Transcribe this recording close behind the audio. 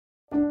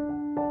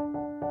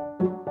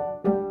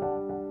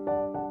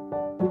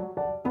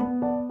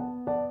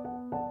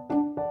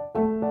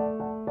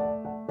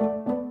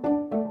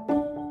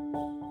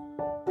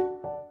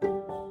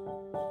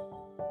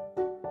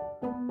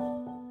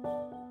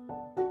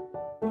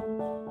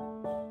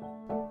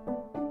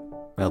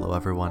Hello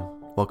everyone,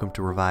 welcome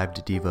to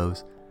Revived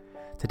Devos.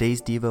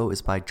 Today's Devo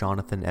is by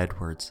Jonathan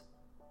Edwards.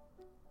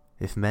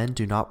 If men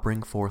do not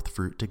bring forth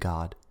fruit to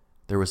God,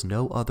 there is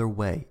no other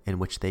way in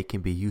which they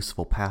can be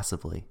useful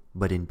passively,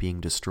 but in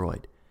being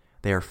destroyed.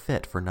 They are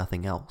fit for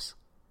nothing else.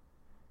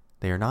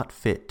 They are not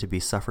fit to be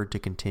suffered to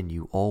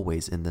continue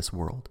always in this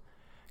world.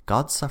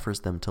 God suffers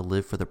them to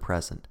live for the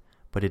present,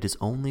 but it is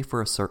only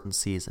for a certain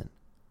season.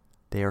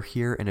 They are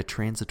here in a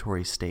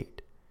transitory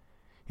state.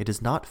 It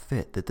is not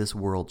fit that this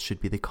world should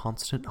be the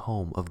constant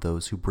home of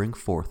those who bring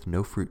forth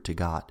no fruit to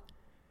God.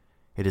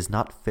 It is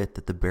not fit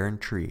that the barren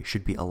tree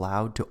should be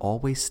allowed to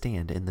always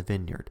stand in the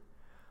vineyard.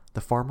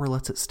 The farmer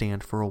lets it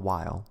stand for a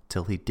while,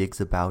 till he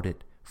digs about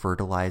it,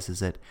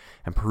 fertilizes it,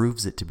 and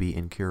proves it to be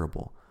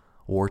incurable,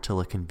 or till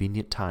a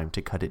convenient time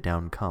to cut it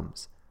down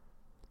comes.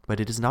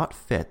 But it is not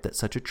fit that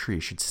such a tree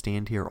should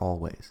stand here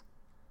always.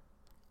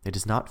 It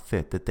is not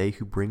fit that they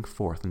who bring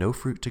forth no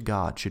fruit to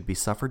God should be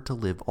suffered to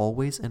live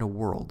always in a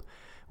world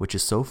which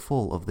is so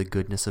full of the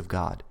goodness of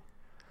God,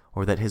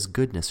 or that his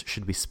goodness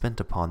should be spent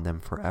upon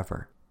them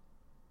forever.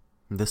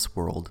 This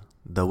world,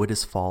 though it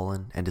is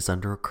fallen and is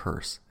under a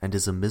curse, and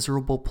is a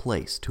miserable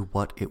place to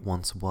what it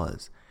once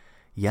was,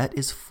 yet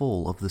is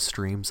full of the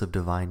streams of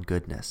divine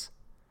goodness.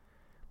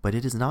 But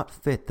it is not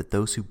fit that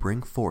those who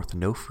bring forth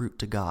no fruit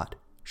to God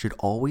should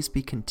always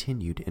be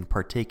continued in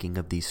partaking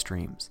of these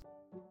streams.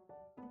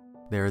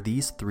 There are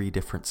these three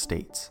different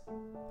states: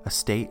 a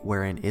state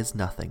wherein is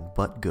nothing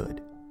but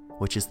good,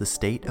 which is the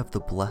state of the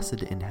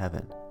blessed in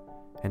heaven,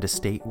 and a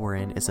state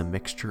wherein is a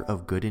mixture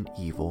of good and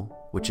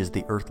evil, which is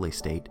the earthly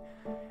state,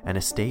 and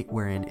a state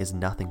wherein is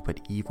nothing but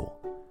evil,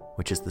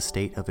 which is the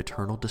state of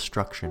eternal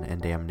destruction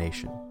and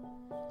damnation.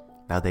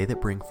 Now they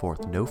that bring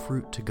forth no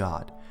fruit to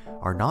God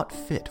are not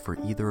fit for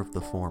either of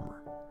the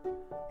former.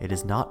 It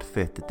is not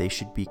fit that they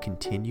should be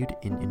continued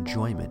in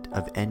enjoyment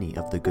of any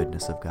of the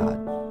goodness of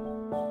God.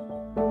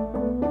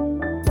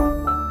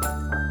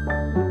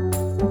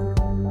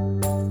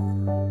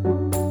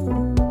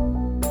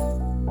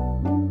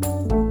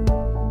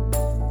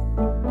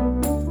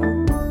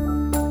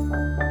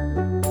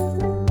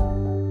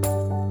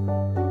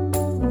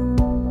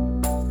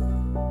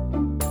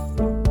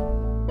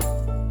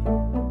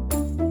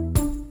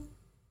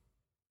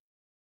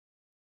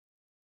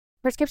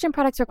 Prescription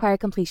products require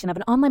completion of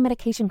an online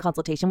medication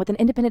consultation with an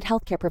independent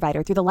healthcare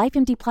provider through the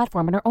LifeMD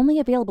platform and are only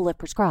available if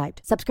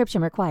prescribed.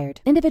 Subscription required.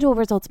 Individual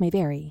results may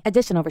vary.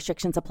 Additional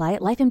restrictions apply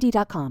at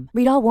lifemd.com.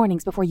 Read all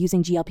warnings before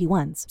using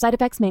GLP-1s. Side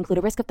effects may include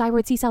a risk of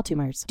thyroid C-cell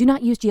tumors. Do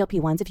not use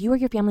GLP-1s if you or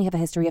your family have a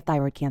history of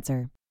thyroid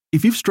cancer.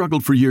 If you've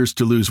struggled for years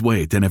to lose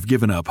weight and have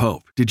given up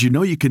hope, did you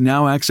know you can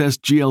now access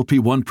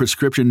GLP-1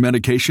 prescription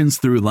medications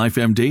through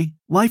LifeMD?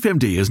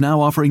 LifeMD is now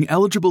offering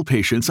eligible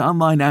patients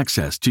online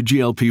access to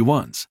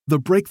GLP-1s, the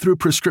breakthrough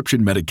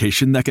prescription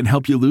medication that can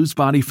help you lose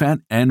body fat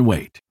and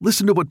weight.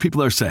 Listen to what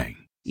people are saying.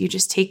 You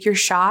just take your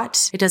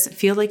shot. It doesn't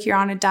feel like you're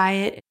on a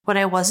diet. What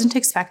I wasn't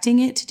expecting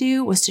it to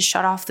do was to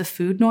shut off the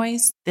food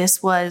noise.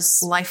 This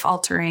was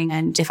life-altering,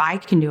 and if I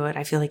can do it,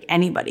 I feel like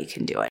anybody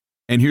can do it.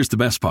 And here's the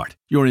best part.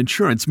 Your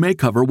insurance may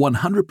cover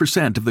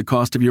 100% of the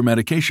cost of your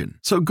medication.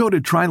 So go to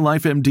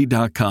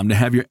TryLifeMD.com to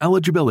have your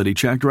eligibility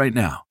checked right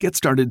now. Get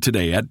started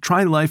today at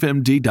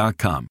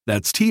TryLifeMD.com.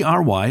 That's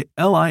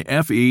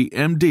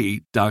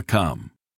TryLifeMD.com.